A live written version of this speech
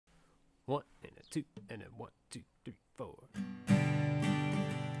1 and a 2 and a 1, 2, 3, 4.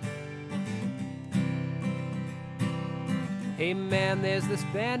 Hey man, there's this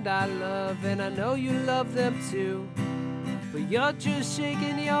band I love, and I know you love them too. But you're just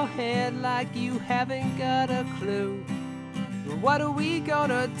shaking your head like you haven't got a clue. But what are we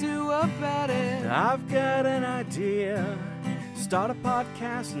gonna do about it? I've got an idea. Start a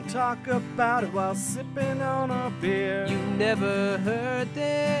podcast and talk about it while sipping on a beer. You've never heard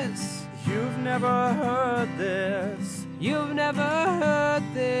this. You've never heard this. You've never heard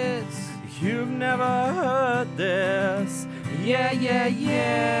this. You've never heard this. Yeah, yeah,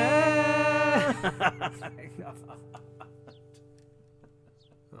 yeah.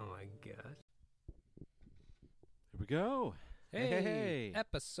 Oh my god. Here we go. Hey,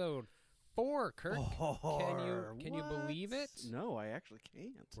 episode 4, Kirk. Can you believe it? No, I actually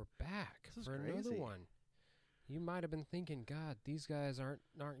can't. We're back This is for crazy. another one. You might have been thinking, God, these guys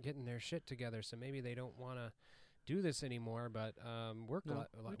aren't getting their shit together, so maybe they don't want to do this anymore. But we're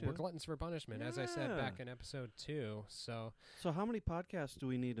gluttons for punishment, as I said back in episode 2. So how many podcasts do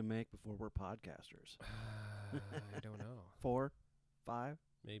we need to make before we're podcasters? I don't know. 4, 5?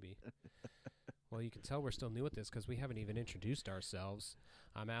 Maybe. Well, you can tell we're still new at this because we haven't even introduced ourselves.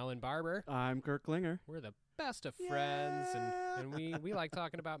 I'm Alan Barber. I'm Kirk Klinger. We're the best of friends, and we like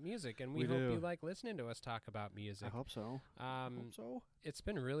talking about music, and we hope you like listening to us talk about music. I hope so. It's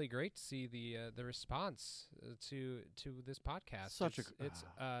been really great to see the response to this podcast. It's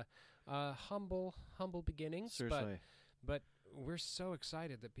humble beginnings. Seriously. But we're so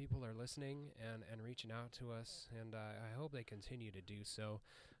excited that people are listening and reaching out to us, and I hope they continue to do so.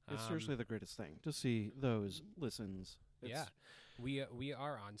 It's seriously the greatest thing to see those listens. We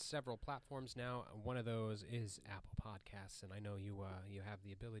are on several platforms now. One of those is Apple Podcasts, and I know you have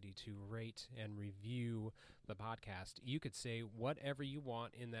the ability to rate and review the podcast. You could say whatever you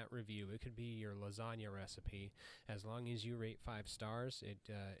want in that review. It could be your lasagna recipe. As long as you rate 5 stars,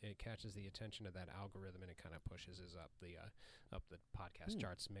 it catches the attention of that algorithm, and it kind of pushes us up the podcast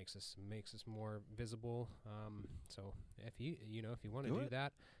charts, makes us more visible. So if you want to do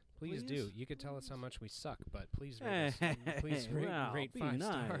that, please do. You could tell us how much we suck, but please rate us. Please rate 5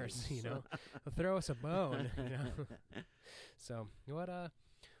 stars. Throw us a bone. So what are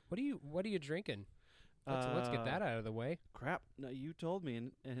you drinking? Let's get that out of the way. Crap! No, you told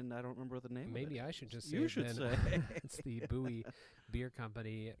me, and I don't remember what the name. Maybe of it I should just say. You should say. It's the Bowie Beer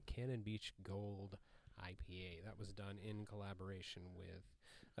Company Cannon Beach Gold IPA. That was done in collaboration with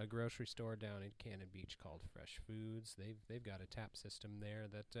a grocery store down in Cannon Beach called Fresh Foods. They've got a tap system there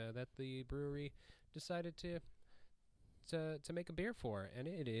that the brewery decided to make a beer for, and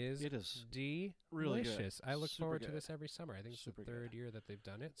it is delicious. Really good. I look Super forward to good. this every summer. I think it's the third year that they've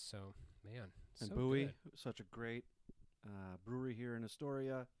done it. So man, And so Bowie, good. such a great brewery here in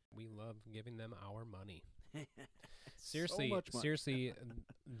Astoria. We love giving them our money. So much money. Seriously,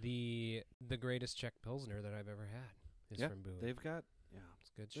 the greatest Czech Pilsner that I've ever had is from Bowie. They've got It's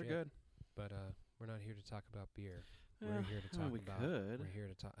good they're shit. good. But we're not here to talk about beer. We're here to talk we about. could. We're here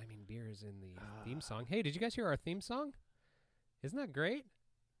to talk. I mean, beer is in the theme song. Hey, did you guys hear our theme song? Isn't that great?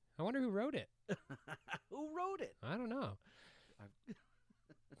 I wonder who wrote it. Who wrote it? I don't know.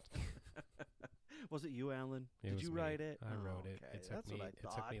 Was it you, Alan? It Did was you me. wait it? I wrote it. Okay. It That's took me. what I It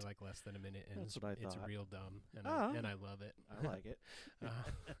took me thought. like less than a minute, and That's what I it's thought. real dumb, and I love it. I like it.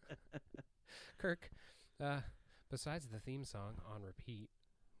 Kirk, besides the theme song on repeat,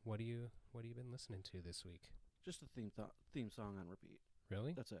 what have you been listening to this week? Just the theme song on repeat.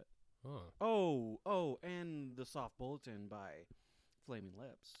 Really? That's it. Oh, Oh, and the Soft Bulletin by Flaming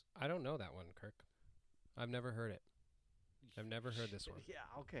Lips. I don't know that one, Kirk. I've never heard it. I've never heard this one. Yeah,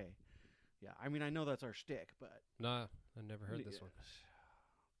 okay. Yeah, I mean, I know that's our shtick, but... Nah, I've never heard this one.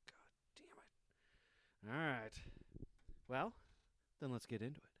 God damn it. All right. Well, then let's get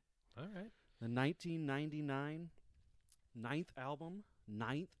into it. All right. The 1999 ninth album,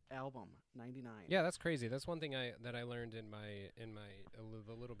 99. Yeah, that's crazy. That's one thing that I learned in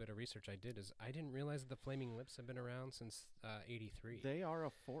the little bit of research I did is I didn't realize that the Flaming Lips have been around since '83. They are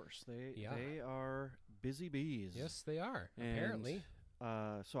a force. They are busy bees. Yes, they are. And, apparently.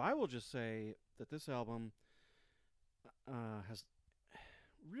 So I will just say that this album has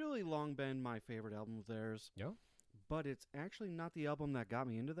really long been my favorite album of theirs. Yeah. But it's actually not the album that got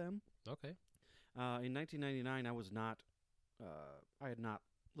me into them. Okay. In 1999, I was not. I had not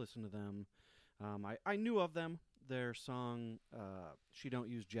listened to them. I knew of them. Their song "She Don't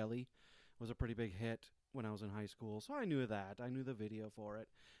Use Jelly" was a pretty big hit when I was in high school, so I knew that. I knew the video for it.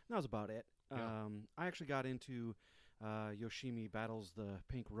 And that was about it. Yeah. I actually got into Yoshimi Battles the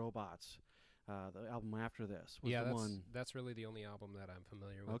Pink Robots the album after this was Yeah, the one. that's really the only album that I'm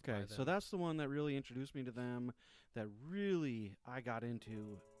familiar with. Okay, by so them. that's the one that really introduced me to them, that really I got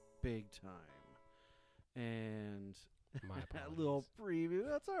into big time. And My a apologies. little preview.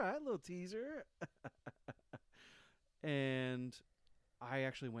 That's all right, a little teaser. And I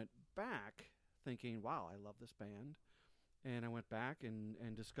actually went back thinking, wow, I love this band. And I went back and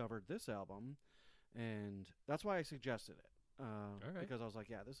discovered this album. And that's why I suggested it. All right. Because I was like,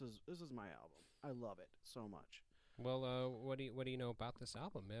 yeah, this is my album. I love it so much. Well, what do you know about this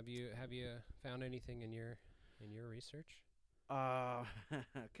album? Have you found anything in your research?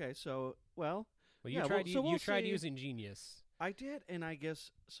 Okay, so well, Well, you yeah, tried so we'll you tried see. using Genius. I did, and I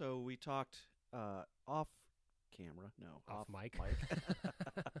guess so. We talked off camera, no, Off mic.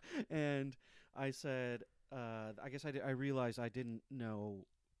 and I said, I guess I realized I didn't know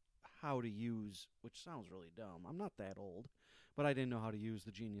how to use, which sounds really dumb. I'm not that old, but I didn't know how to use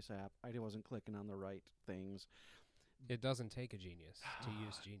the Genius app. I wasn't clicking on the right things. It doesn't take a genius to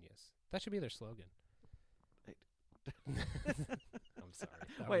use Genius. That should be their slogan. I'm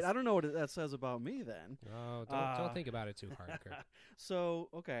sorry. Wait, I don't know what that says about me then. Oh, don't think about it too hard, Kurt. So,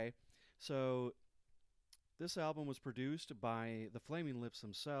 okay. So, this album was produced by the Flaming Lips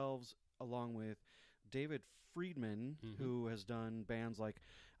themselves, along with David Friedman, who has done bands like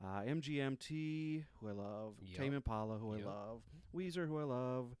MGMT, who I love, Tame Impala, who I love, Weezer, who I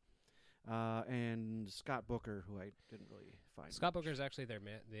love, and Scott Booker, who I didn't really find. Scott Booker is actually their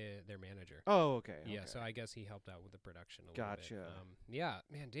manager. Oh, okay. Yeah, okay. so I guess he helped out with the production a Gotcha. little bit. Yeah,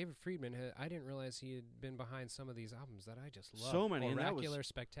 man, David Friedman. I didn't realize he had been behind some of these albums that I just love. So many. Oracular,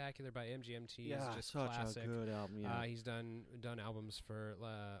 Spectacular by MGMT is just such classic. a good album. Yeah. He's done albums for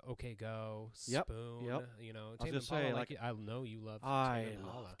OK Go, Yep, Spoon. yep. You know, I was Tame gonna say, Impala. like, I know you love. I Tame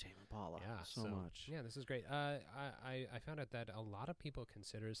Impala. love Tame Impala Yeah, so much. Yeah, this is great. I found out that a lot of people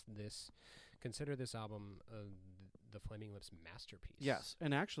consider this album the Flaming Lips masterpiece. Yes,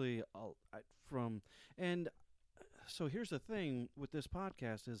 and actually, so here's the thing with this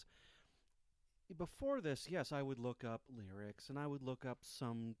podcast is, before this, yes, I would look up lyrics and I would look up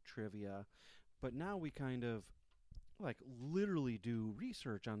some trivia, but now we kind of like literally do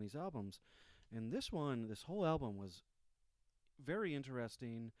research on these albums, and this whole album was very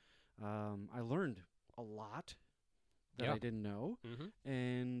interesting. I learned a lot that I didn't know,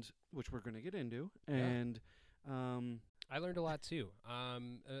 and which we're going to get into, and I learned a lot too,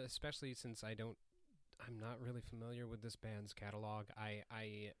 especially since I'm not really familiar with this band's catalog. I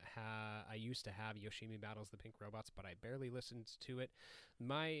used to have Yoshimi Battles the Pink Robots, but I barely listened to it.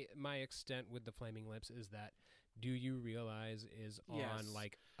 My extent with the Flaming Lips is that Do You Realize is on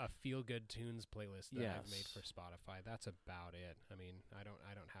like a feel good tunes playlist that I've made for Spotify. That's about it. I mean, I don't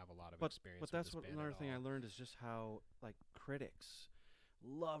have a lot of experience. But that's with this what band another at thing all. I learned is just how like critics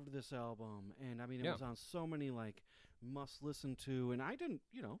loved this album, and I mean it was on so many like must listen to, and I didn't,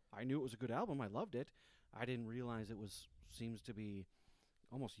 I knew it was a good album. I loved it. I didn't realize it seems to be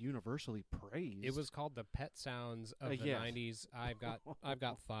almost universally praised. It was called the Pet Sounds of the 90s. I've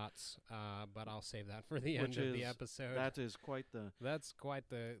got thoughts, but I'll save that for the end of the episode. That's quite the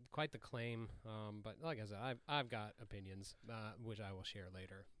claim. But like I said, I've got opinions, which I will share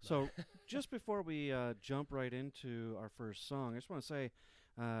later. So just before we jump right into our first song, I just want to say,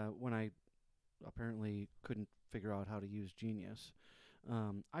 when I apparently couldn't figure out how to use Genius,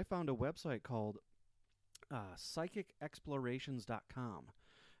 I found a website called psychicexplorations.com.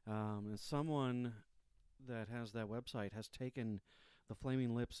 And someone that has that website has taken the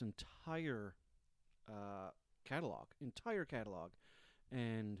Flaming Lips' entire catalog,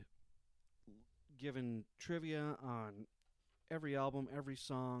 and given trivia on every album, every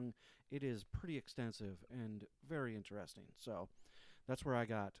song. It is pretty extensive and very interesting. So that's where I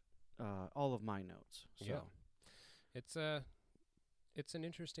got all of my notes. So. Yeah, it's an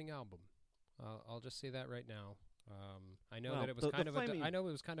interesting album. I'll just say that right now. I know that it was I know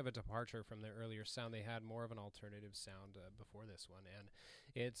it was kind of a departure from their earlier sound. They had more of an alternative sound before this one, and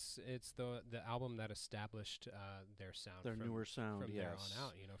it's the album that established their sound, their newer sound, from there on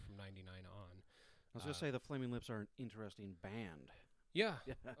out. From '99 on. I was gonna say the Flaming Lips are an interesting band. Yeah.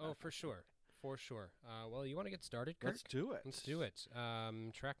 Oh, for sure. For sure. Well, you want to get started, Kirk? Let's do it. Let's do it.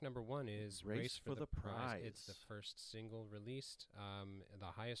 Track number 1 is Race for the Prize. It's the first single released, the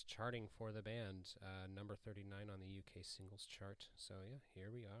highest charting for the band, number 39 on the UK singles chart. So, yeah, here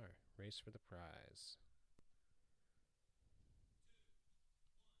we are. Race for the Prize.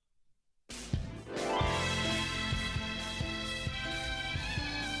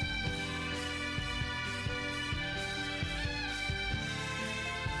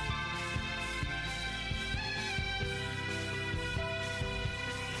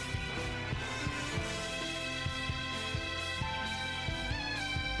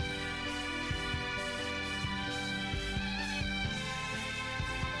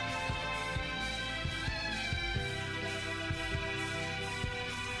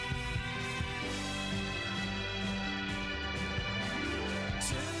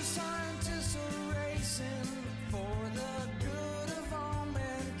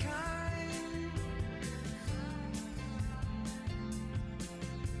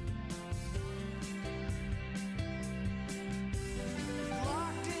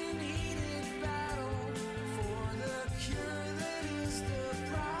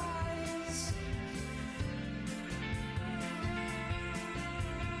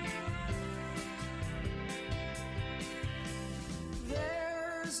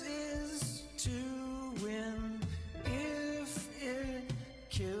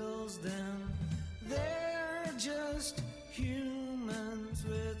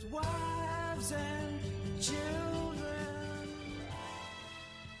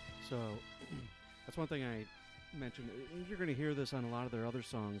 So that's one thing I mentioned. You're going to hear this on a lot of their other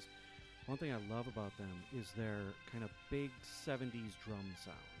songs. One thing I love about them is their kind of big 70s drum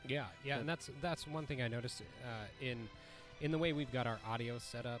sound. Yeah, and that's one thing I noticed in the way we've got our audio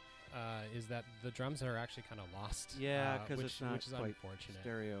set up, is that the drums are actually kind of lost. Yeah, because it's not which is quite unfortunate.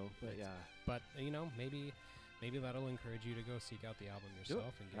 stereo, but yeah. But maybe that'll encourage you to go seek out the album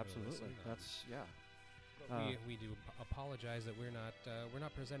yourself and give absolutely. it a listen. That's We do apologize that we're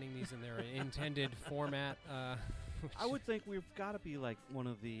not presenting these in their intended format. I would think we've got to be like one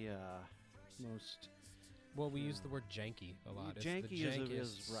of the most. Well, we use the word janky a lot. It's janky the jankiest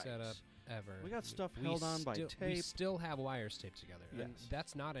is right. setup ever. We got stuff held on by tape. We still have wires taped together. Yes. And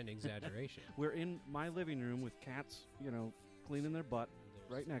that's not an exaggeration. We're in my living room with cats, cleaning their butt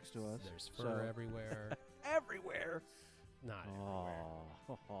right next to us. There's fur everywhere. Everywhere. Not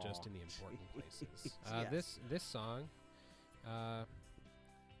everywhere. Just in the important places. This song,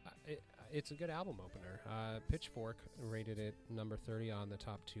 it's a good album opener. Pitchfork rated it number 30 on the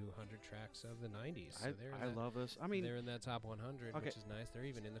top 200 tracks of the 90s. So I love this. I mean, they're in that top 100, which is nice. They're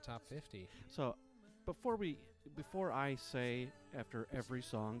even in the top 50. So, before I say after every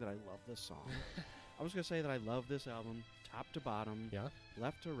song that I love this song, I was gonna say that I love this album top to bottom,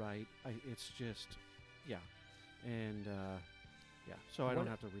 left to right. It's just, and so I don't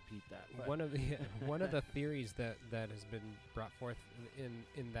have to repeat that. But. One of the theories that has been brought forth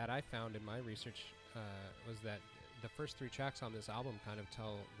in that I found in my research was that the first 3 tracks on this album kind of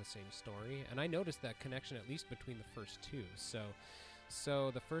tell the same story, and I noticed that connection at least between the first 2.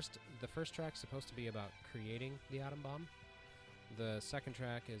 So the first track's supposed to be about creating the atom bomb. The second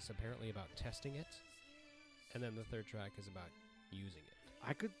track is apparently about testing it, and then the third track is about using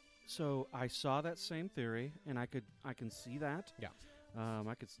it. So I saw that same theory, and I can see that. Yeah.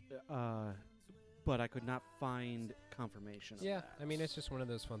 But I could not find confirmation of that. I mean, it's just one of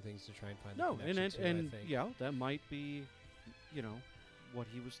those fun things to try and find. No, the connection and to, I think. yeah, that might be, what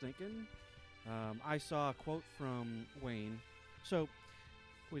he was thinking. I saw a quote from Wayne. So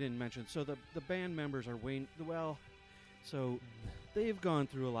we didn't mention. So the band members are Wayne. Well, so they've gone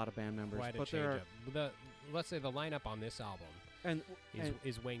through a lot of band members, Quite a but change there are. up. Let's say the lineup on this album.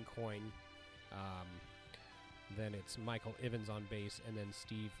 Is Wayne Coyne, then it's Michael Ivins on bass, and then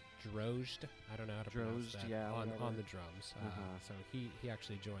Steve Drozd. I don't know how to pronounce that. On the drums. So he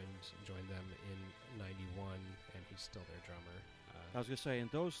actually joined them in '91, and he's still their drummer. I was gonna say,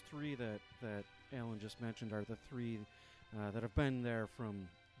 and those 3 that Alan just mentioned are the 3 that have been there from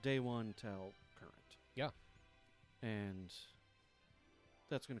day one till current. Yeah, and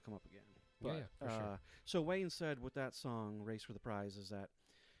that's gonna come up again. But, for sure. So Wayne said with that song, "Race for the Prize," is that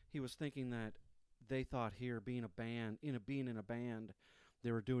he was thinking that they thought here, being in a band,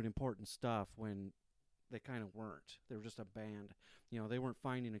 they were doing important stuff when they kind of weren't. They were just a band. They weren't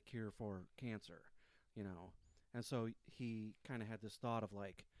finding a cure for cancer, And so he kind of had this thought of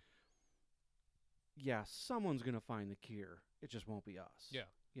like, someone's going to find the cure. It just won't be us. Yeah.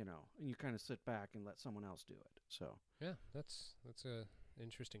 And you kind of sit back and let someone else do it. So yeah, that's a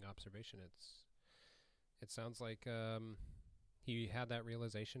interesting observation. It sounds like he had that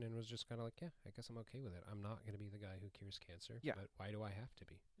realization and was just kind of like, I guess I'm okay with it. I'm not going to be the guy who cures cancer. Yeah. But why do I have to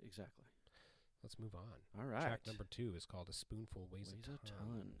be? Exactly. Let's move on. All right. Track number 2 is called "A Spoonful Weighs a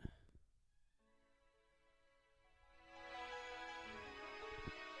Ton."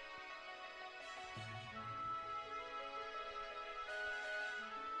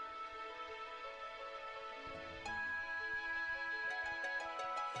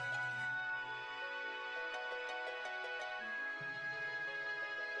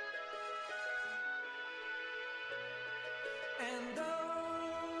 And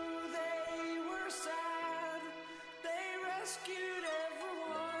though they were sad, they rescued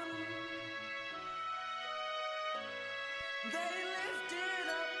everyone. They lifted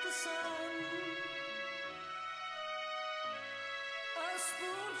up the sun. A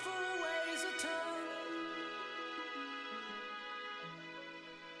spoonful weighs a ton.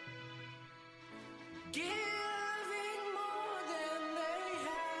 Giving more than they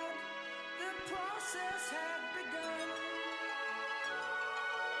had, the process had begun.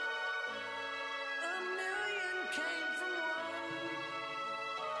 A million came from one.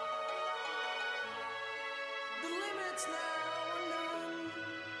 The limits now are none.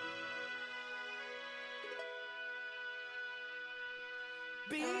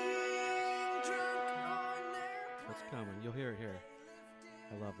 Being drunk on their What's coming? You'll hear it here.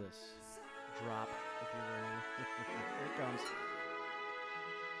 I love this. Drop, if you will. Here it comes.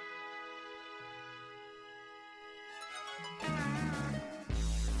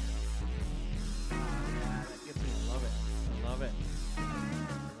 That gets me. I love it. I love it. I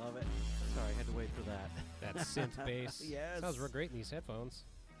love it. that synth bass. Yes. Sounds real great in these headphones.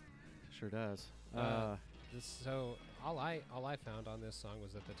 Sure does. So all I found on this song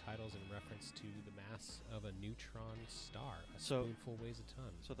was that the title's in reference to the mass of a neutron star. A So- spoonful weighs a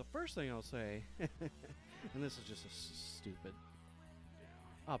ton. So the first thing I'll say, and this is just a stupid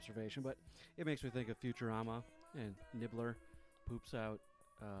observation, but it makes me think of Futurama, and Nibbler poops out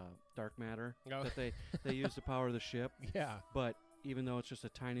dark matter Oh. that they use to power the ship. Yeah. But even though it's just a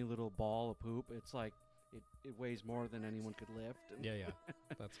tiny little ball of poop, it's like it weighs more than anyone could lift. And Yeah.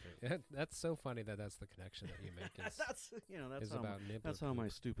 That's great. That's so funny that's the connection that you make. Is, that's is how about Nibbler. that's how my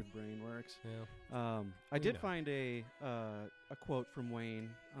poop. stupid brain works. Yeah. I did know. find a quote from Wayne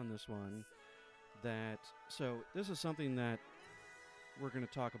on this one. So this is something that we're going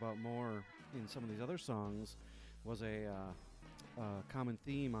to talk about more in some of these other songs. Was a common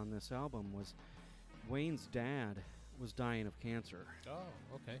theme on this album was Wayne's dad was dying of cancer,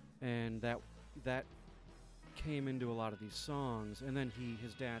 Oh, okay. and that came into a lot of these songs. And then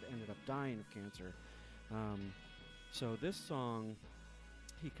his dad ended up dying of cancer. So this song,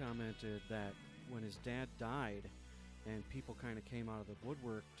 he commented that when his dad died, and people kind of came out of the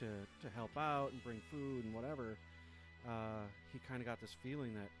woodwork to help out and bring food and whatever, he kind of got this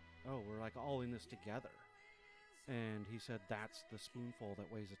feeling that, oh, we're like all in this together. And he said that's the spoonful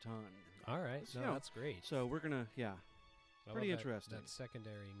that weighs a ton. All right. So, No, you know, that's great. So we're going to, I pretty love that- interesting. That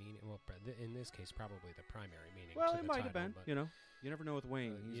secondary meaning. Well, in this case, probably the primary meaning. well, to it the might have title, been, but you know. You never know with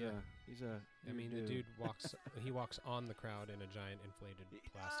Wayne. yeah. He's a I mean, the dude walks. He walks on the crowd in a giant inflated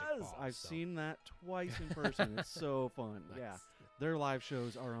plastic ball. I've so. seen that twice in person. It's so fun. Nice. Yeah. Their live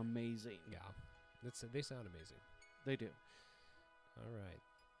shows are amazing. Yeah. They sound amazing. They do. All right.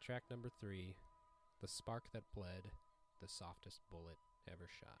 Track number 3, "The Spark That Bled, the Softest Bullet Ever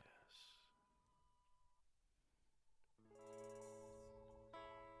Shot."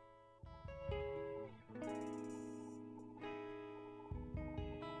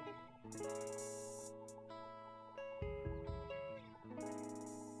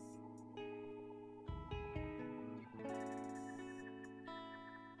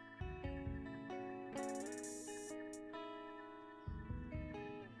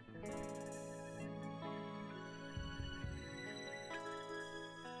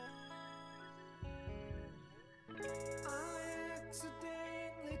 I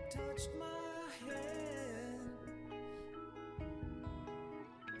accidentally touched my head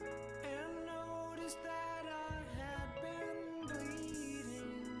and noticed that I had been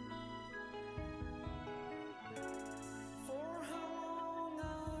bleeding. For how long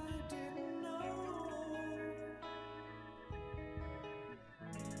I didn't know.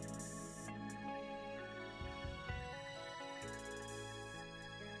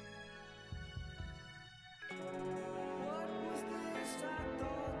 What was this I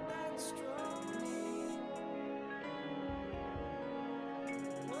thought that struck me?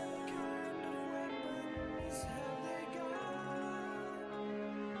 What kind of weapons have they got?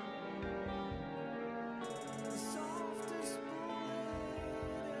 The softest bullet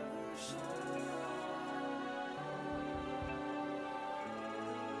ever shot.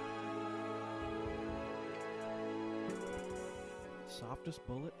 Softest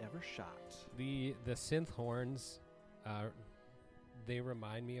bullet ever shot. The synth horns, they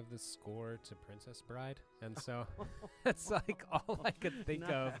remind me of the score to Princess Bride, and so that's like all I could think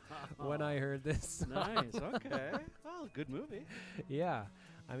of when I heard this song. Nice. Okay. Oh, good movie. Yeah,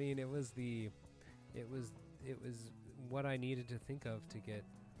 I mean, it was what I needed to think of to get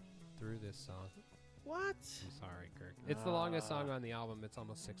through this song. What? I'm sorry, Kirk. It's the longest song on the album. It's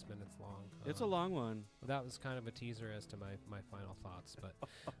almost 6 minutes long. It's a long one. That was kind of a teaser as to my final thoughts, but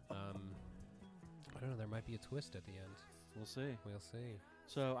I don't know. There might be a twist at the end. We'll see. We'll see.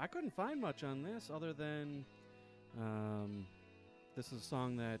 So I couldn't find much on this other than this is a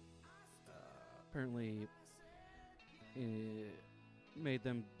song that apparently made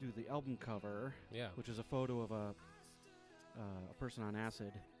them do the album cover, Yeah, which is a photo of a person on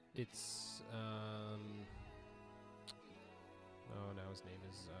acid. it's oh, now his name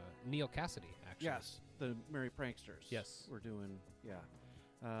is Neil Cassidy. Actually, Yes, the Merry Pranksters. Yes. We're doing,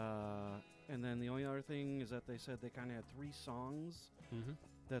 and then the only other thing is that they said they kind of had 3 songs Mm-hmm.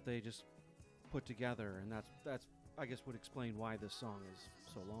 that they just put together, and that's I guess would explain why this song is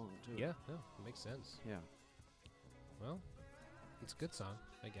so long too. Yeah, no, it makes sense. Yeah. Well, it's a good song,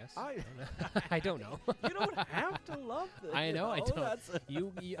 I guess. I I don't know. You don't have to love this. I know, I you don't. That's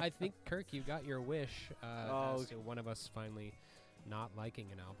you, I think, Kirk, you got your wish Oh, as to one of us finally not liking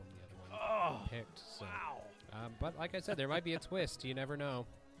an album the other one Oh, picked. So. wow. But like I said, there might be a twist. You never know.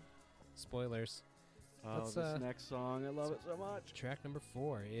 Spoilers. Oh, Let's, this next song, I love it so much. Track number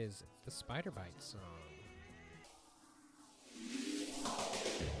 4 is the Spider Bite song.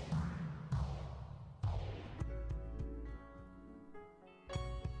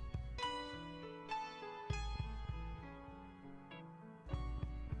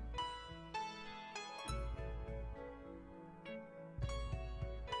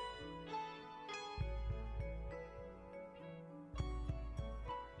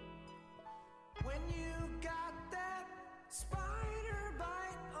 you got that spider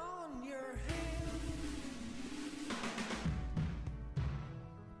bite on your hand.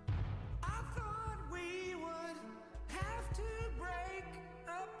 I thought we would have to break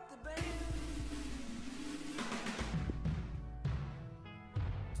up the band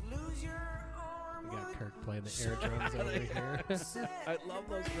to lose your arm. We got would Kirk playing the air drums over here. I love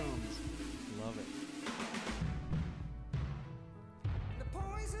those drums. Love it. The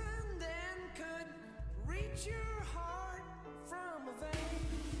poison then could reach your heart from a vein.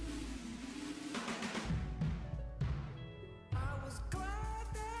 I was glad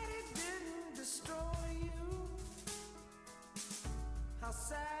that it didn't destroy you. How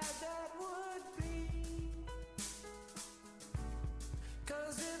sad that would be.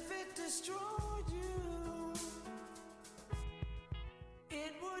 'Cause if it destroyed you,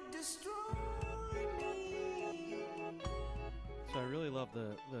 it would destroy me. So I really love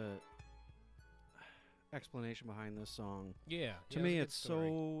the explanation behind this song. Yeah. To yeah, me, a good it's story.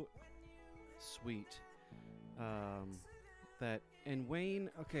 so sweet. That and Wayne.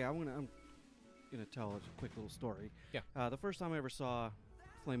 Okay, I'm gonna tell a quick little story. Yeah. The first time I ever saw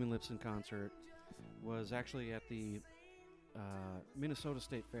Flaming Lips in concert was actually at the Minnesota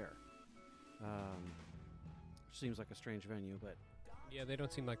State Fair. Seems like a strange venue, but Yeah, they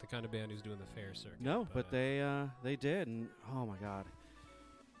don't seem like the kind of band who's doing the fair circuit. no, but they did, and oh my God,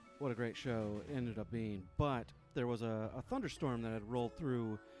 what a great show it ended up being. But there was a thunderstorm that had rolled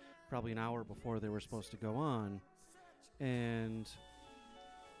through probably an hour before they were supposed to go on, and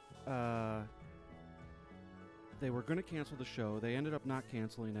they were going to cancel the show. They ended up not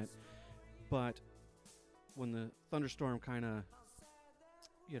canceling it, but when the thunderstorm kind of,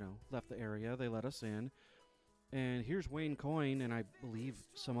 left the area, they let us in. And here's Wayne Coyne and I believe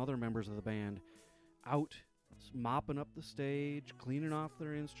some other members of the band out mopping up the stage, cleaning off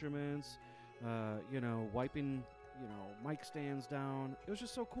their instruments, wiping, mic stands down. It was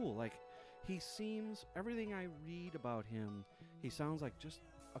just so cool. Like, he seems, everything I read about him, he sounds like just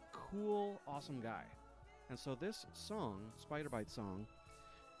a cool, awesome guy. And so this song, Spider Bite song,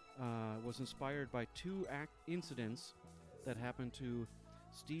 was inspired by two incidents that happened to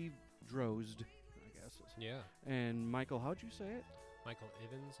Steve Drozd, I guess. Yeah. And Michael, how'd you say it? Michael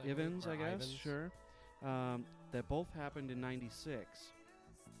Ivins. Ivins, I or guess. Ivins. Sure. That both happened in '96,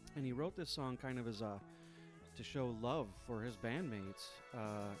 and he wrote this song kind of as to show love for his bandmates.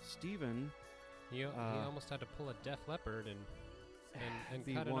 Steven, He almost had to pull a Def Leppard and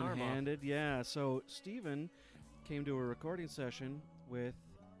be cut an arm off. one-handed. Yeah. So Steven came to a recording session with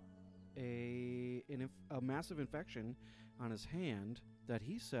a massive infection on his hand that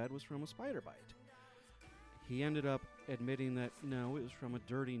he said was from a spider bite. He ended up admitting that no, it was from a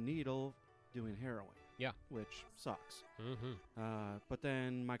dirty needle doing heroin. Yeah. Which sucks. Mm-hmm. But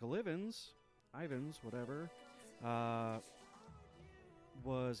then Michael Ivins, whatever,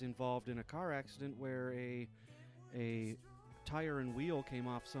 was involved in a car accident where a tire and wheel came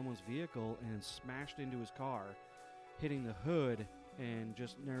off someone's vehicle and smashed into his car, hitting the hood and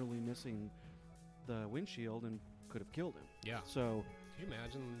just narrowly missing the windshield and could have killed him. Yeah. So Could you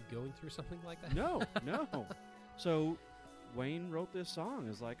imagine going through something like that? no. So Wayne wrote this song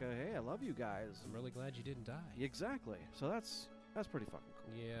as like hey, I love you guys. I'm really glad you didn't die. Exactly. So that's pretty fucking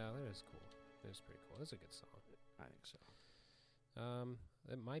cool. Yeah, that is cool. That is pretty cool. That's a good song. I think so.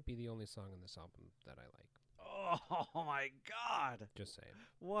 It might be the only song on this album that I like. Oh my God! Just saying.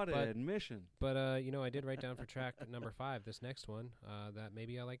 What an But- admission. But I did write down for track number 5, this next one, that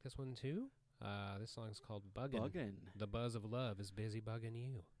maybe I like this one too. This song's called Buggin'. Buggin'. The buzz of love is busy bugging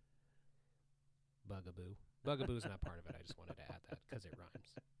you. Bugaboo. Bugaboo's not part of it. I just wanted to add that because it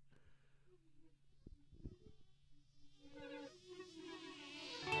rhymes.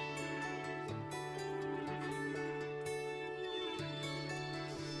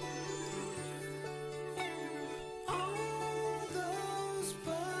 All those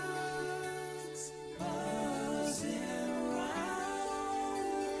bugs buzzing round.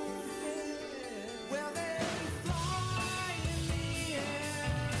 Well, they fly in the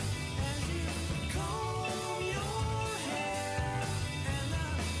air as you comb your hair, and the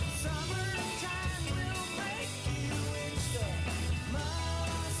summertime will make you itch the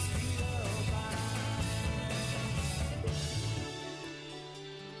mosquito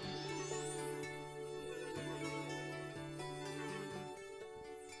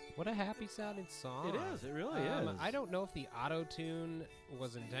What a happy sounding song. It is. It really is. I don't know if the auto tune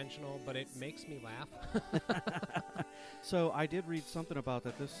was intentional, but it makes me laugh. So I did read something about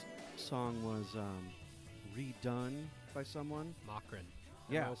that. This song was redone by someone. Mokran.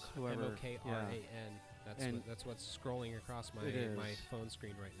 Yes, whoever. M-O-K-R-A-N. That's what's scrolling across my It is. my phone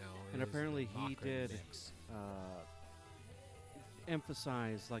screen right now. And is apparently the he Mocker did mix.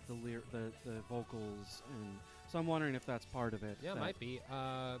 emphasize like the vocals, and so I'm wondering if that's part of it. Yeah, it that- might be.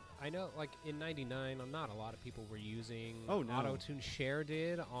 I know, like in '99, not a lot of people were using Oh, no. Auto-Tune. Cher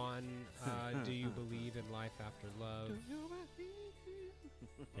did on "Do You Believe in Life After Love." Do you believe?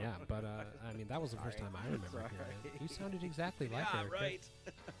 Yeah, but I mean, that was the first Sorry. time I remember Sorry. hearing it. You sounded exactly like Yeah, her. Chris. right.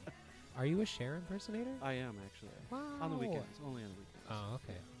 Are you a Cher impersonator? I am actually Wow. on the weekends, only on the weekends. Oh,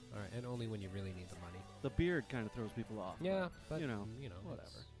 okay. All right, and only when you really need the money. The beard kind of throws people off. Yeah, but you know,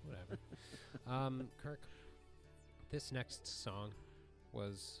 whatever. Kirk, this next song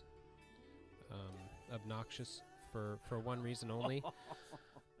was obnoxious for one reason only.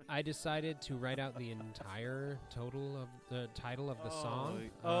 I decided to write out the entire total of the title of the song.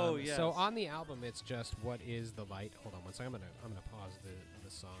 Yes. So on the album, it's just "What Is the Light." Hold on one second. I'm gonna pause the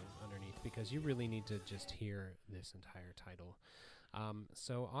song underneath because you really need to just hear this entire title.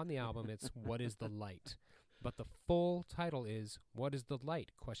 So on the album, it's "What Is the Light," but the full title is "What Is the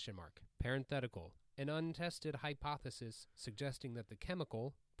Light?" Parenthetical. An untested hypothesis suggesting that the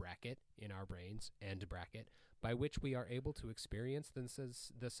chemical bracket in our brains end bracket by which we are able to experience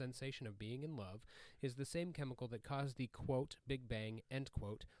the sensation of being in love is the same chemical that caused the, quote, Big Bang, end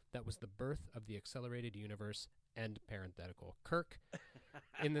quote, that was the birth of the accelerated universe, end parenthetical. Kirk,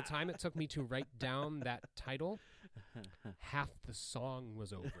 in the time it took me to write down that title, half the song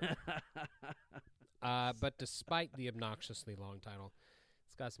was over. But despite the obnoxiously long title,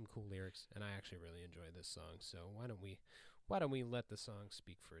 it's got some cool lyrics, and I actually really enjoy this song. So why don't we let the song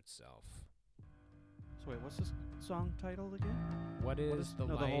speak for itself? So wait, what's this song titled again? What is the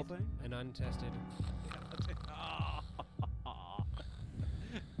the light? whole thing? An untested.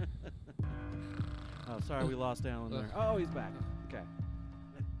 Oh, sorry, we lost Alan there. Oh, he's back. Okay.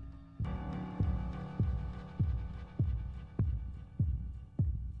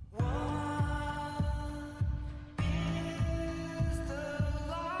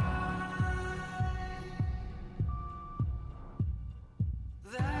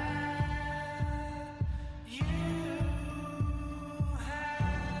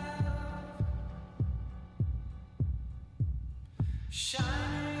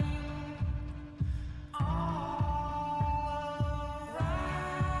 Shining all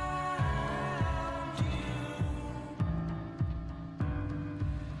around you.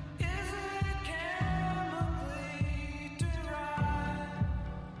 Is it chemically derived?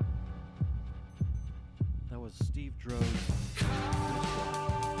 That was Steve Droz.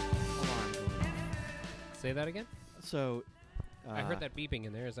 Say that again? So I heard that beeping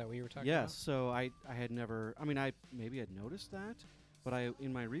in there. Is that what you were talking yes. about? So I had never. I mean, I maybe had noticed that, but I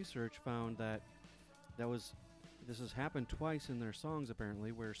in my research found that this has happened twice in their songs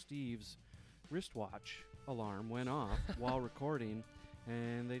apparently, where Steve's wristwatch alarm went off while recording,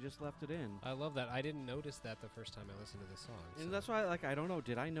 and they just left it in. I love that. I didn't notice that the first time I listened to the song. And so that's why, I don't know.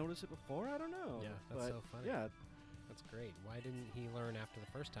 Did I notice it before? I don't know. Yeah, that's But so funny. Yeah, That's great. Why didn't he learn after the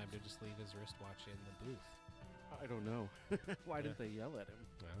first time to just leave his wristwatch in the booth? I don't know. Why Yeah. didn't they yell at him?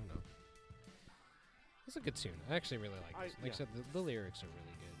 I don't know. It's a good tune. I actually really like this. Like I said, the lyrics are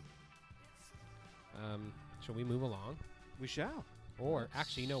really good. Shall we move along? We shall. Or Let's-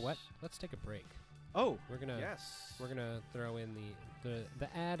 actually, you know what? Let's take a break. Oh, We're gonna yes. we're gonna throw in the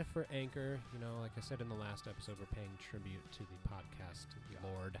ad for Anchor. You know, like I said in the last episode, we're paying tribute to the podcast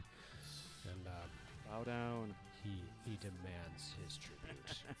Lord, and Bow down. he demands his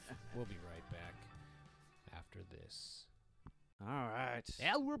tribute. We'll be right back after this. All right.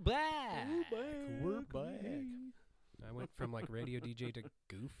 And we're back. We're back. I went from like radio DJ to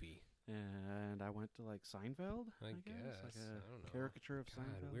Goofy. And I went to like Seinfeld. I guess guess. like I a don't know. caricature of God,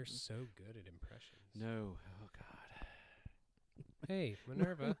 Seinfeld. we're so good at impressions. No. Oh God. Hey,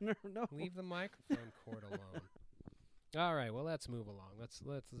 Minerva, no. leave the microphone cord alone. All right, well, let's move along. Let's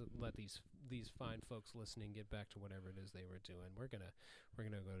let these fine folks listening get back to whatever it is they were doing. We're gonna go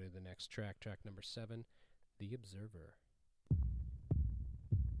to the next track number 7, The Observer.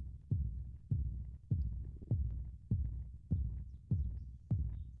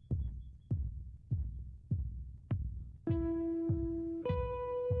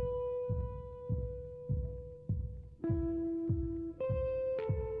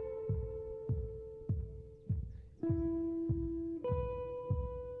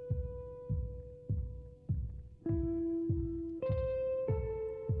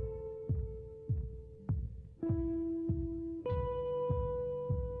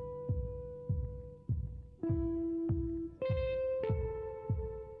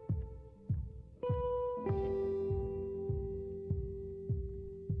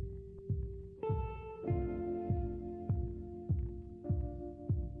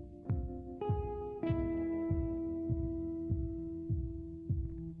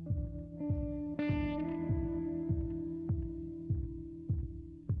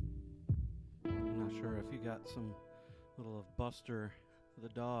 got some little of Buster the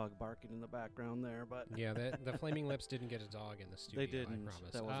dog barking in the background there, but Yeah, the Flaming Lips didn't get a dog in the studio. they didn't. I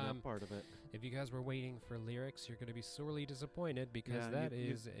promise. That was not part of it. If you guys were waiting for lyrics, you're going to be sorely disappointed because Yeah, that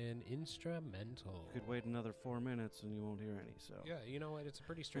you- is an instrumental. You could wait another 4 minutes and you won't hear any. So Yeah, you know what? It's a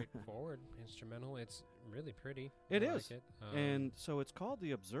pretty straightforward instrumental. It's really pretty. It I is. Like it. And so it's called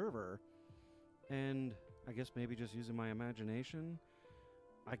The Observer, and I guess maybe just using my imagination,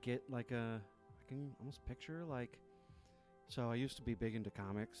 I get I can almost picture so I used to be big into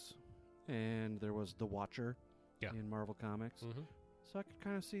comics, and there was The Watcher in Marvel Comics. Mhm. So I could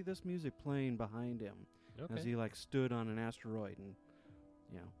kind of see this music playing behind him Okay. as he stood on an asteroid and,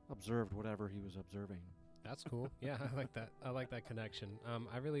 observed whatever he was observing. That's cool. Yeah, I like that. I like that connection.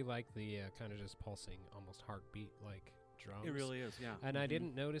 I really like the kind of just pulsing, almost heartbeat like drums. It really is, yeah. And I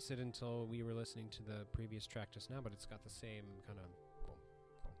didn't notice it until we were listening to the previous track just now, but it's got the same kind of boom,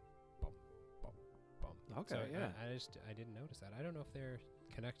 boom, boom, boom, boom. Okay, So yeah. I didn't notice that. I don't know if they're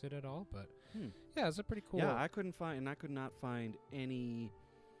connected at all, but Hmm. yeah, it's a pretty cool. Yeah, I could not find anything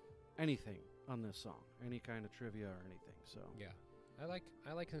on this song, any kind of trivia or anything. So Yeah. I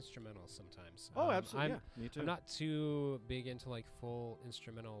like instrumentals sometimes. Oh, absolutely. I'm, Me too. I'm not too big into full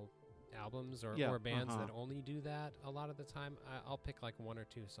instrumental albums or bands that only do that. A lot of the time, I'll pick one or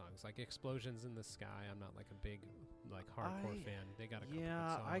two songs, like Explosions in the Sky. I'm not a big hardcore fan. They got a couple good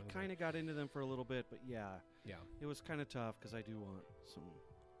songs. I kind of got into them for a little bit, but yeah, Yeah. it was kind of tough because I do want some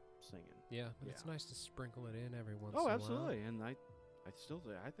singing. Yeah, but it's Yeah. nice to sprinkle it in every once in a Oh, while. absolutely. And I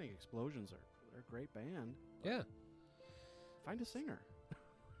think Explosions they're a great band. Yeah. Find a singer.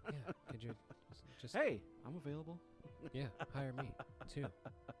 Yeah. Could you just Hey, I'm available. yeah, hire me too.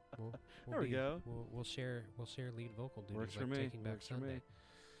 We'll There we go. We'll share lead vocal duties Works for like me. Taking Back Works for Sunday. me.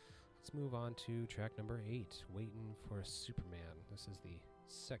 Let's move on to track number 8, Waiting for a Superman. This is the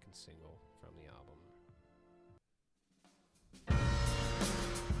second single from the album.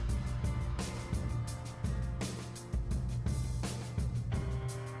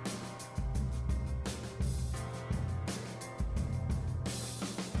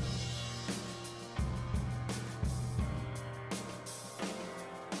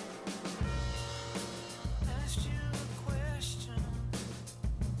 Asked you a question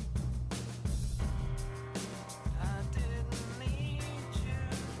I didn't need you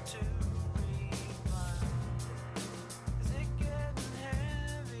to reply. Is it getting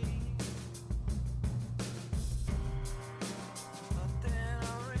heavy? But then I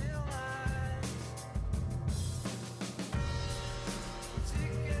realized, is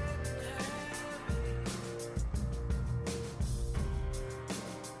it getting heavy?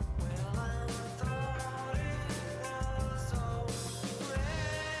 Well, I thought it was already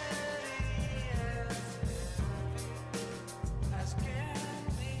as heavy as can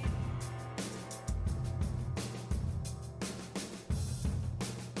be.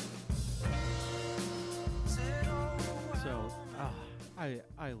 Said, oh, So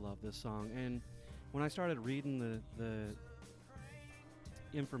I love this song, and when I started reading the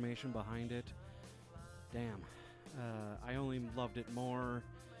information behind it, damn, I only loved it more.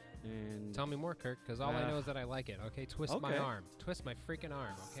 And Tell me more, Kirk, because all I know is that I like it. Okay, twist my Okay. arm, twist my freaking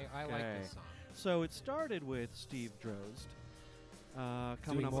arm. Okay, I like Okay. this song. so it started with Steve Drozd coming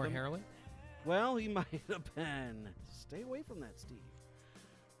Doing up more with heroin. Well, he might have been. Stay away from that, Steve.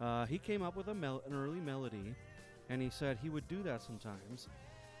 He came up with an early melody, and he said he would do that sometimes,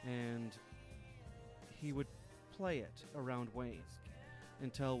 and he would play it around Wayne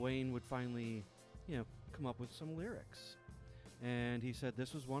until Wayne would finally, come up with some lyrics. And he said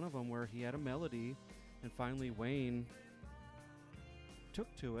this was one of them where he had a melody, and finally Wayne took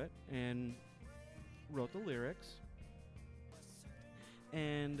to it and wrote the lyrics.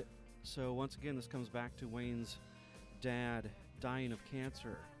 And so once again, this comes back to Wayne's dad dying of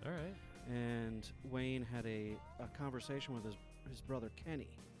cancer. All right. And Wayne had a conversation with his brother Kenny.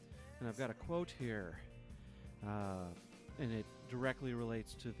 And I've got a quote here, and it directly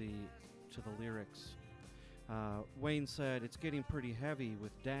relates to the lyrics. Wayne said, "It's getting pretty heavy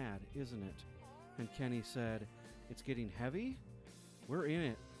with Dad, isn't it?" And Kenny said, "It's getting heavy? We're in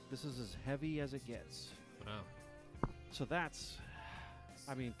it. This is as heavy as it gets." Wow. So that's,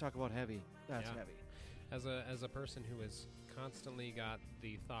 talk about heavy. That's Yeah. heavy. As a person who has constantly got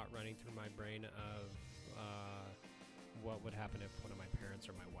the thought running through my brain of what would happen if one of my parents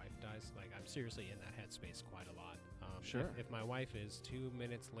or my wife dies, I'm seriously in that headspace quite a lot. Sure. If my wife is 2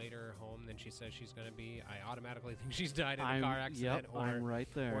 minutes later home than she says she's going to be, I automatically think she's died in a car accident. Yep, I'm right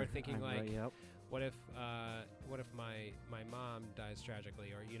there. or thinking I'm right, yep. what if my mom dies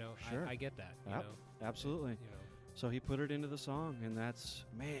tragically, or Sure. I get that. Yep, absolutely. So he put it into the song, and that's,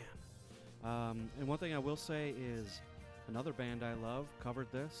 man, And one thing I will say is another band I love covered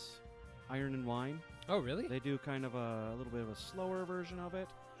this, Iron and Wine. Oh, really? They do kind of a little bit of a slower version of it.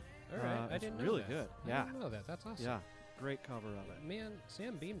 All right, I it's didn't know really that. good. I Yeah, didn't know that. That's awesome. yeah, great cover of it. Man,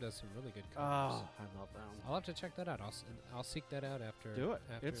 Sam Beam does some really good covers. Oh, I love them. I'll have to check that out. I'll seek that out after. Do it.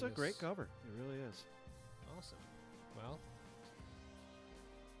 After It's a great this. cover. It really is. Awesome. Well,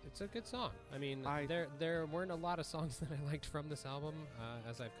 it's a good song. I mean, I- there weren't a lot of songs that I liked from this album,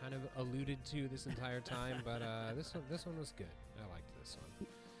 as I've kind of alluded to this entire time. But this one was good. I liked this one.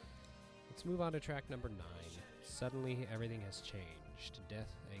 Let's move on to track number 9. Suddenly, everything has changed. Death,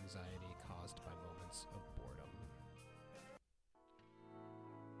 anxiety caused by moments of boredom.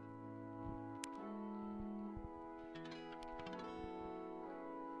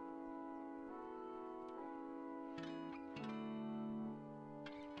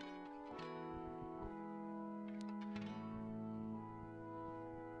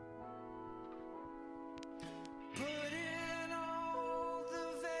 Putting all the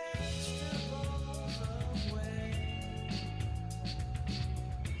vegetables away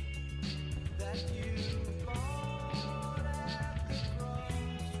that you bought at the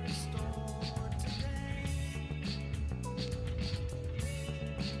grocery store today.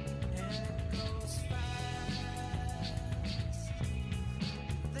 And it goes fast.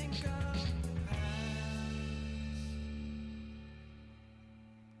 Think of the past.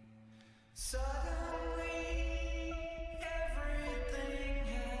 Suddenly, everything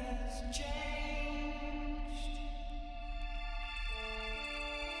has changed.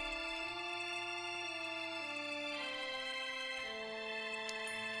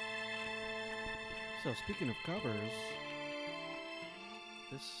 So speaking of covers,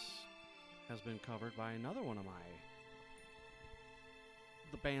 this has been covered by another one of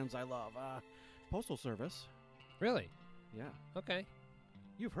the bands I love, Postal Service. Really? Yeah, Okay.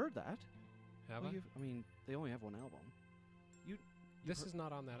 you've heard that. Have Well, I? I mean, they only have one album. This heard- is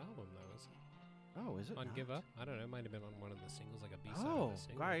not on that album, though, is it? Oh, is it On not? Give Up? I don't know. It might have been on one of the singles, like a B-side Oh, of the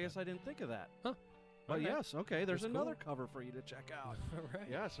single. I guess I didn't think of that. Huh. But Okay. yes, okay. There's That's another cool. cover for you to check out. All right.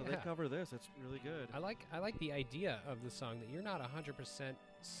 Yeah, so they cover this. It's really good. I like the idea of the song that you're not 100%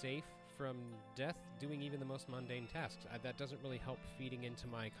 safe from death doing even the most mundane tasks. That doesn't really help feeding into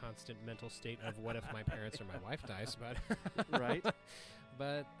my constant mental state of what if my parents or my wife dies, but Right.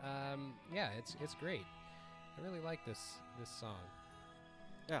 But yeah, it's great. I really like this song.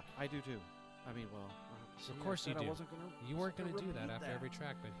 Yeah, I do too. I mean, well, see, Of course I you said do. I wasn't gonna, You weren't going going to to do that after every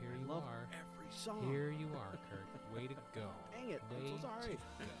track, but here you love are. every song. Here you are, Kurt. Way to go. Dang it. Way I'm so sorry.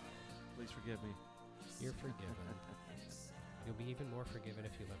 to go. Please forgive me. You're forgiven. You'll be even more forgiven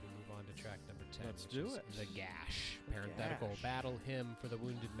if you let me move on to track number 10. Let's which do is it. The Gash. The Parenthetical. Gash. Battle Hymn for the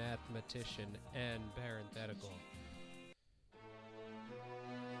Wounded Mathematician. And parenthetical.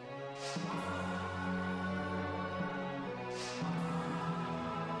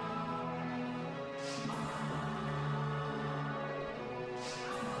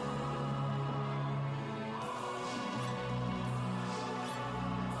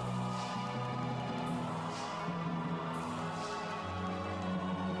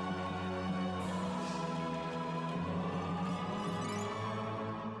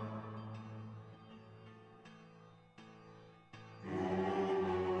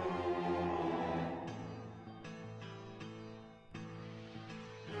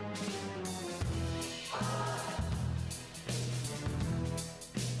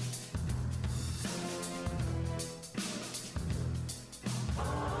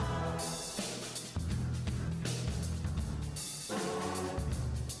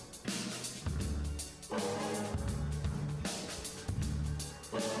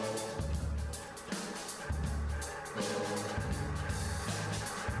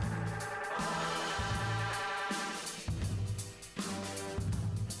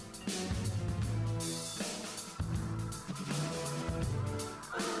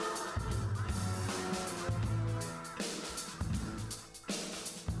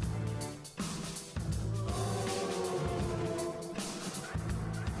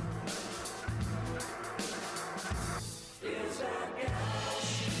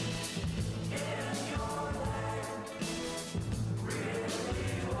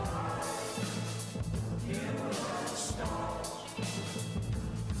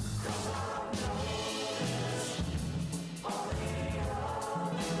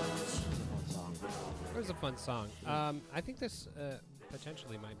 It was a fun song. I think this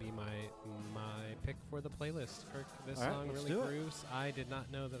potentially might be my pick for the playlist. Kirk, this All right, song let's really do it. grooves. I did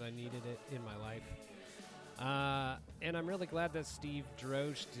not know that I needed it in my life. And I'm really glad that Steve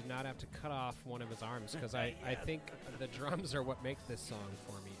Droge did not have to cut off one of his arms because I think the drums are what make this song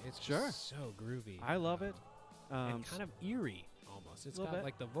for me. It's just so groovy. I love it. And kind of eerie almost. It's got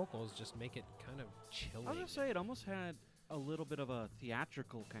like the vocals just make it kind of chilling. I was going to say it almost had a little bit of a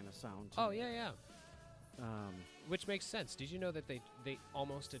theatrical kind of sound to it. Yeah. Which makes sense. Did you know that they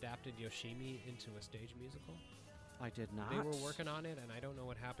almost adapted Yoshimi into a stage musical? I did not. They were working on it, and I don't know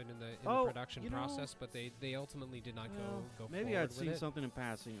what happened in the production process, but they ultimately did not go maybe forward I'd seen with it. something in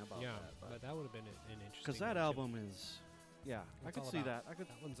passing about Yeah, that. but that would have been an interesting. Because that one, too. album is, I It's could all see about- that. That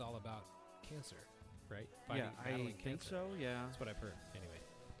one's all about cancer, right? Yeah, I battling think cancer. so. Yeah. That's what I've heard. Anyway,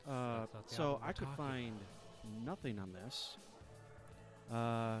 that's not the So album we're I could talking find nothing on this.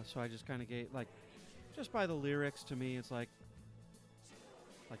 So I just kind of gave just by the lyrics to me, it's like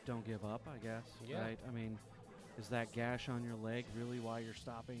don't give up, I guess. Yeah. Right. I mean, is that gash on your leg really why you're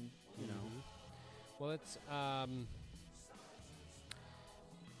stopping? You know. Well, it's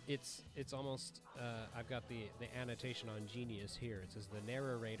almost. I've got the annotation on Genius here. It says the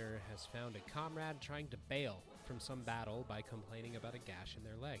narrator has found a comrade trying to bail from some battle by complaining about a gash in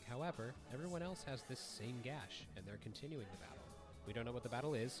their leg. However, everyone else has this same gash, and they're continuing the battle. We don't know what the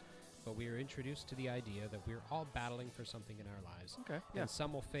battle is, but we are introduced to the idea that we're all battling for something in our lives. Okay. Yeah. And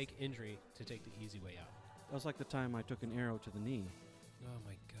some will fake injury to take the easy way out. That was like the time I took an arrow to the knee. Oh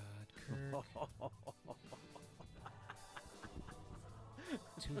my God, Kirk.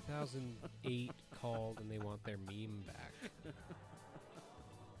 2008 called and they want their meme back.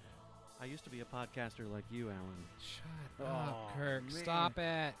 I used to be a podcaster like you, Alan. Shut up, Kirk. man. Stop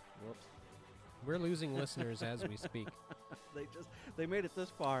it. Whoops. We're losing listeners as we speak. They made it this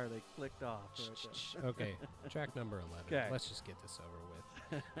far. They clicked off. Okay, track number 11. 'Kay. Let's just get this over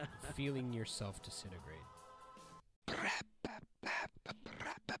with. Feeling yourself disintegrate.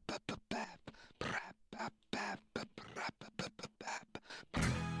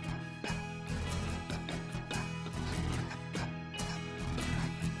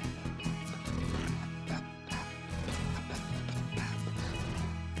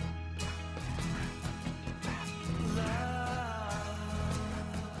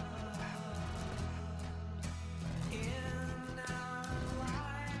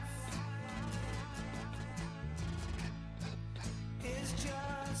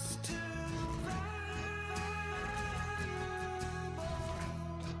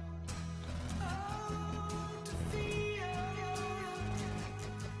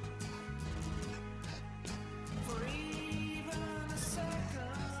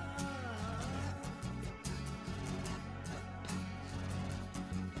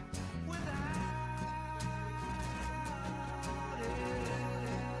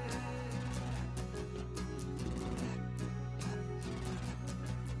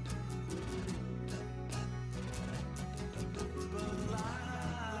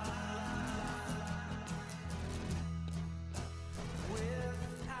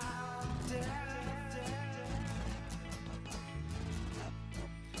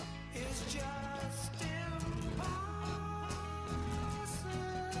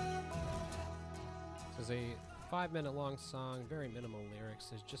 A 5-minute long song, very minimal lyrics.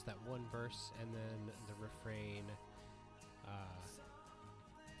 There's just that one verse and then the refrain,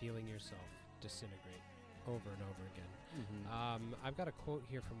 feeling yourself disintegrate over and over again. I've got a quote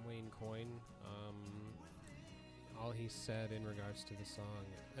here from Wayne Coyne. All he said in regards to the song,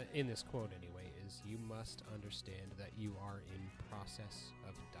 in this quote anyway, is you must understand that you are in process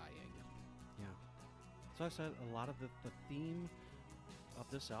of dying. Yeah. So I said a lot of the theme of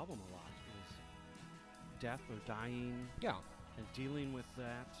this album a lot is death or dying. Yeah. And dealing with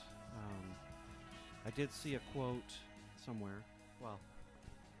that. I did see a quote somewhere. Well,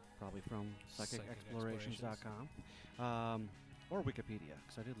 probably from psychicexplorations.com. Or Wikipedia,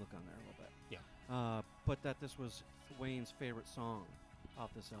 because I did look on there a little bit. Yeah. But that this was Wayne's favorite song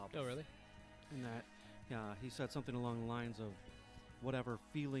off this album. Oh, really? And that, he said something along the lines of whatever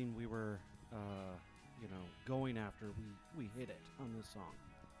feeling we were, going after, we hit it on this song.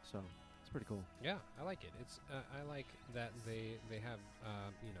 So it's pretty cool. Yeah, I like it. It's I like that they have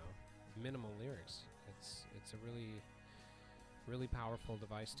minimal lyrics. It's a really powerful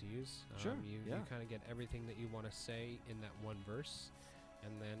device to use. Sure. You kind of get everything that you want to say in that one verse,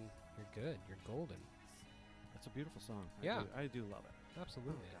 and then you're good. You're golden. It's a beautiful song. Yeah. I do love it.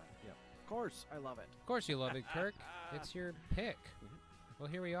 Absolutely. Yeah. Of course, I love it. Of course you love it, Kirk. It's your pick. Well,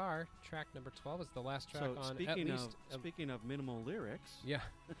 here we are. Track number 12 is the last track So on. speaking of minimal lyrics, Yeah,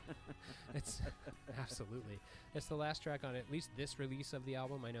 it's absolutely. It's the last track on at least this release of the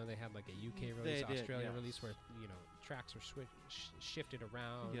album. I know they had like a UK release, They did, Australia yes. release, where tracks were shifted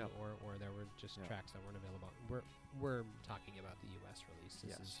around, Yep. or there were just Yep. tracks that weren't available. We're talking about the US release.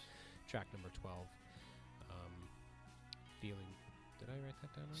 This is track number 12. Feeling. Did I write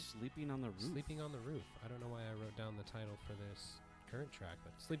that down right? Sleeping on the Roof. Sleeping on the Roof. I don't know why I wrote down the title for this current track,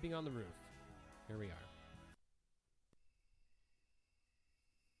 but Sleeping on the Roof. Here we are.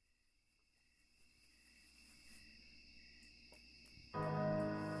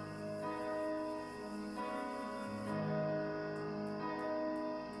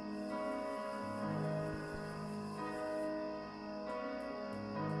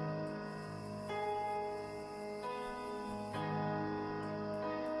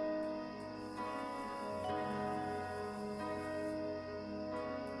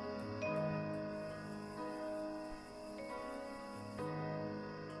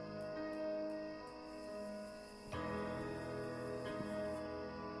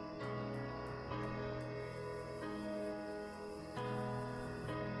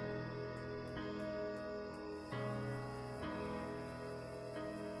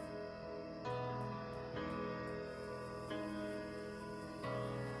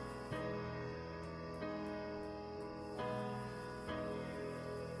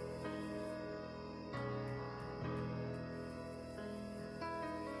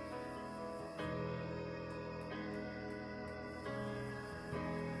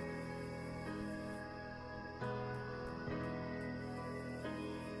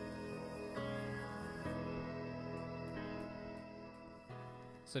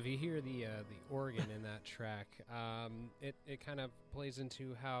 So if you hear the organ in that track, it kind of plays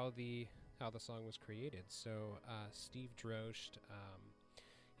into how the song was created. So Steve Drost,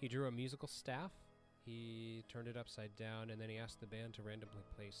 he drew a musical staff, he turned it upside down, and then he asked the band to randomly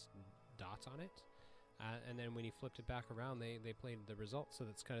place dots on it. And then when he flipped it back around, they played the result. So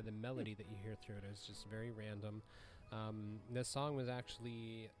that's kind of the melody that you hear through it. It's just very random. This song was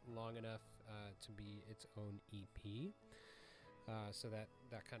actually long enough to be its own EP. So that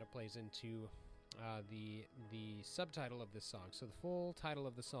kind of plays into the subtitle of this song. So the full title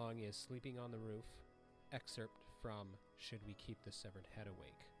of the song is Sleeping on the Roof, excerpt from Should We Keep the Severed Head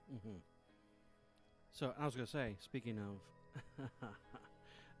Awake. Mm-hmm. So I was going to say, speaking of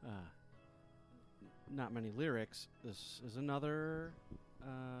not many lyrics, this is another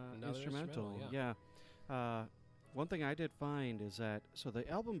instrumental. Yeah. One thing I did find is that, so the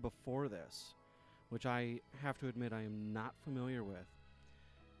album before this, which I have to admit I am not familiar with,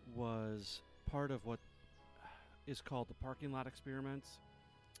 was part of what is called the Parking Lot Experiments,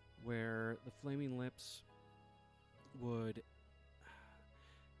 where the Flaming Lips would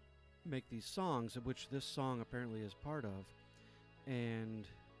make these songs, of which this song apparently is part of, and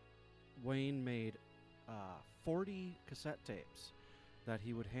Wayne made 40 cassette tapes that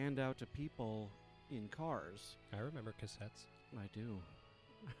he would hand out to people in cars. I remember cassettes. I do.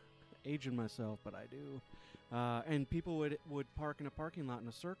 Aging myself, but I do. And people would park in a parking lot in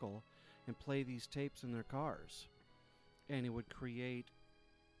a circle and play these tapes in their cars. And it would create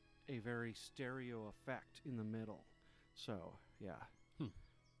a very stereo effect in the middle. So, yeah.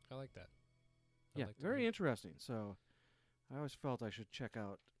 I like that. Yeah, very interesting. So, I always felt I should check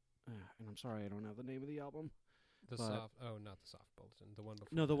out, and I'm sorry I don't have the name of the album. Not the soft bulletin, the one before.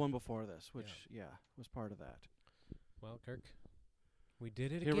 No, the one before this, which, was part of that. Well, Kirk, we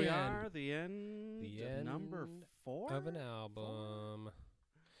did it Here again. we are, the end of number 4 of an album.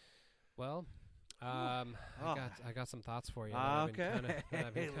 Well, I got some thoughts for you. Okay.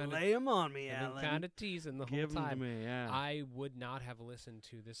 Lay them on me, I've Alan. been kind of teasing the Give whole 'em to time. me, yeah. I would not have listened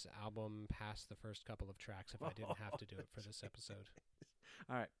to this album past the first couple of tracks if I didn't have to do it for this episode.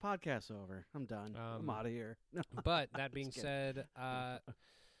 All right, podcast's over. I'm done. I'm out of here. No. But that being Just kidding. said,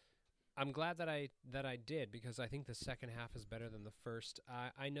 I'm glad that I did, because I think the second half is better than the first.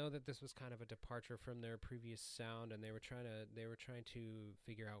 I know that this was kind of a departure from their previous sound, and they were trying to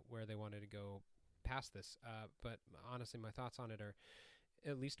figure out where they wanted to go past this. But honestly, my thoughts on it are,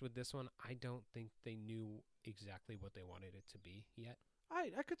 at least with this one, I don't think they knew exactly what they wanted it to be yet.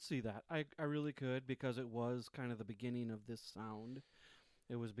 I could see that. I really could, because it was kind of the beginning of this sound.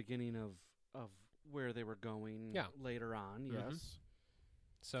 It was beginning of where they were going later on, yes.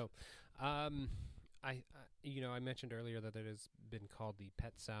 So, I mentioned earlier that it has been called the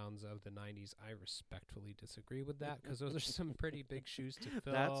Pet Sounds of the 90s. I respectfully disagree with that, because those are some pretty big shoes to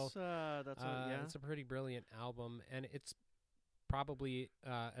fill. That's It's a pretty brilliant album, and it's probably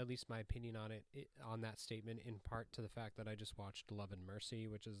at least my opinion on on that statement in part to the fact that I just watched Love and Mercy,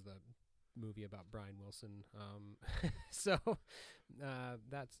 which is the movie about Brian Wilson. So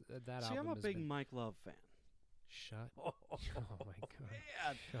that's that See, album. I'm a has big been- Mike Love fan. Shut. Oh, Oh my god.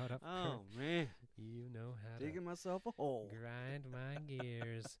 man. Shut up. Oh, Kirk. man. You know how to Digging myself a hole. grind my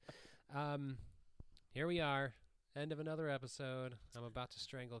gears. Here we are. End of another episode. I'm about to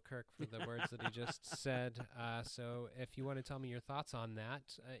strangle Kirk for the words that he just said. So if you want to tell me your thoughts on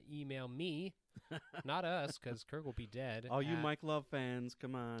that, email me, not us, because Kirk will be dead. All you at Mike Love fans,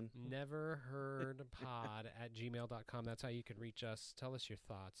 come on. neverheardpod@gmail.com. That's how you can reach us. Tell us your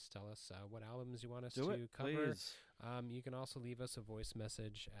thoughts. Tell us what albums you want us Do to it, cover. please. You can also leave us a voice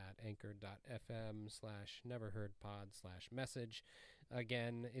message at anchor.fm/neverheardpod/message.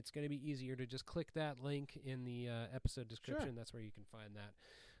 Again, it's going to be easier to just click that link in the episode description. Sure. That's where you can find that.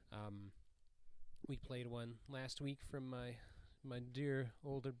 We played one last week from my dear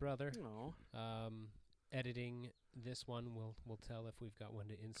older brother. Oh, Editing this one, we'll tell if we've got one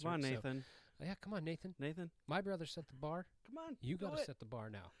to insert. come on, So- Nathan. yeah, come on, Nathan. Nathan, My brother set the bar. come on. You do got to it. set the bar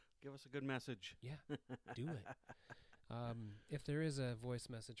now. Give us a good message. Yeah, do it. If there is a voice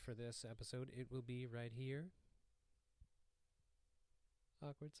message for this episode, it will be right here.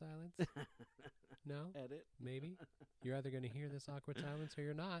 Awkward silence? No? Edit. Maybe? You're either going to hear this awkward silence or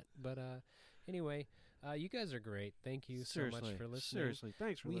you're not. But anyway, you guys are great. Thank you Seriously. so much for listening. Seriously,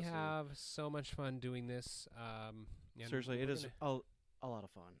 thanks for We listening. have so much fun doing this. And Seriously, it we're is gonna- a lot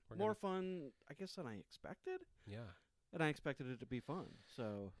of fun. We're More fun, I guess, than I expected. Yeah. And I expected it to be fun.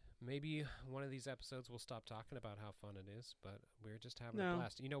 So, Maybe one of these episodes we'll stop talking about how fun it is, but we're just having No. a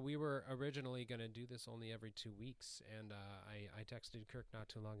blast. You know, we were originally going to do this only every 2 weeks, and I texted Kirk not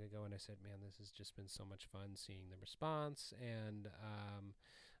too long ago, and I said, man, this has just been so much fun seeing the response, and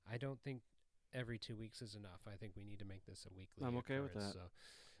I don't think every 2 weeks is enough. I think we need to make this a weekly I'm okay with occurrence, that.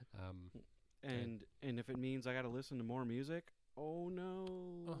 So, and if it means I got to listen to more music, oh no.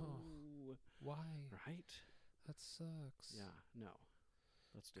 Oh. why? Right? That sucks. Yeah, no.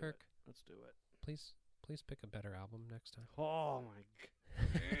 Let's do Kirk, it. Let's do it. please pick a better album next time. Oh my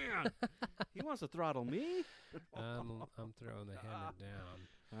god. He wants to throttle me? I'm throwing the hammer down.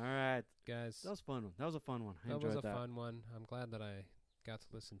 All right. Guys, That was fun. That was a fun one. I that enjoyed was a that. fun one. I'm glad that I got to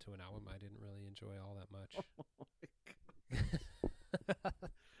listen to an album I didn't really enjoy all that much.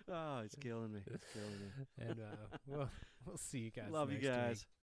 Oh, it's killing me. It's killing me. And we'll see you guys. Love you next week. guys.